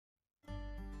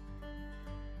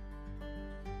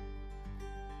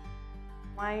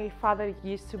My father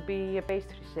used to be a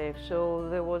pastry chef, so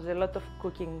there was a lot of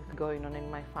cooking going on in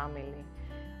my family.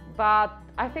 But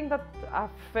I think that I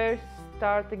first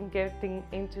started getting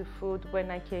into food when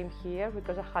I came here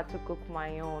because I had to cook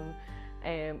my own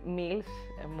meals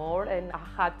more, and I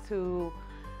had to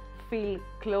feel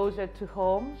closer to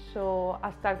home, so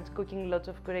I started cooking lots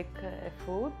of Greek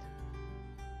food.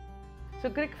 So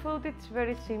Greek food, it's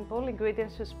very simple,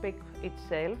 ingredients to speak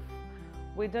itself.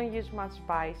 We don't use much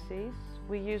spices,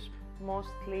 we use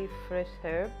mostly fresh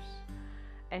herbs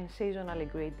and seasonal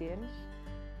ingredients.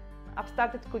 I've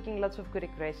started cooking lots of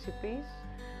Greek recipes.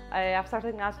 I've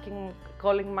started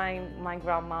calling my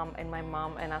grandma and my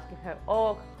mom and asking her,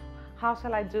 oh, how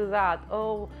shall I do that?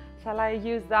 Oh, shall I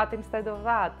use that instead of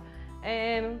that?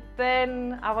 And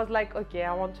then I was like, okay,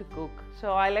 I want to cook.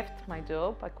 So I left my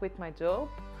job, I quit my job,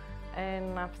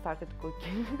 and I've started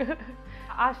cooking.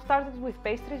 I started with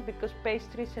pastries because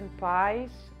pastries and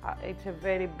pies, it's a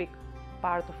very big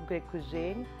part of Greek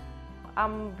cuisine.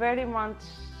 I'm very much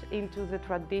into the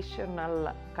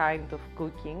traditional kind of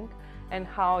cooking and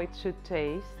how it should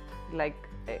taste, like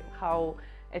how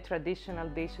a traditional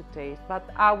dish should taste, but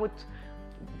I would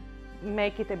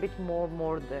make it a bit more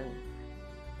modern.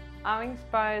 I'm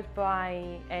inspired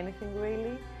by anything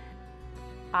really,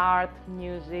 art,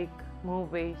 music,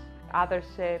 movies, other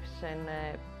chefs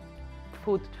and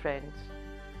food trends.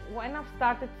 When I've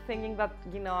started thinking that,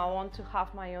 I want to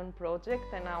have my own project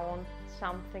and I want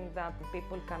something that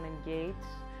people can engage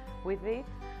with it,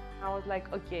 I was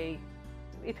like, okay,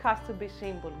 it has to be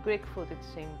simple. Greek food, it's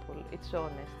simple, it's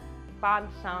honest. Pan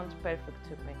sounds perfect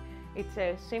to me. It's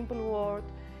a simple word,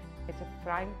 it's a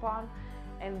frying pan,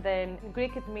 and then in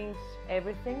Greek it means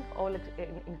everything, all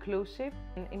inclusive.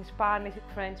 In Spanish,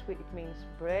 French, it means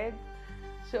bread.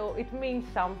 So it means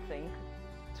something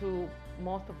to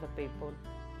most of the people.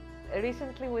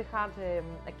 Recently we had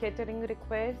a catering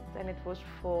request and it was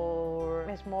for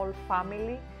a small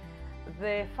family.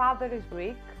 The father is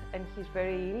Greek and he's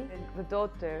very ill. The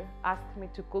daughter asked me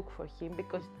to cook for him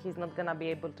because he's not gonna be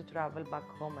able to travel back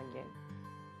home again.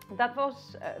 That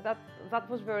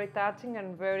was very touching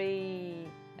and very,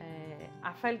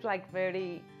 I felt like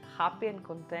very happy and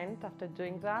content after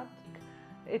doing that.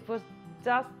 It was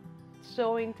just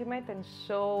so intimate and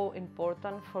so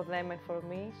important for them and for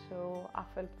me, so I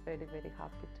felt very, very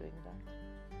happy doing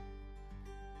that.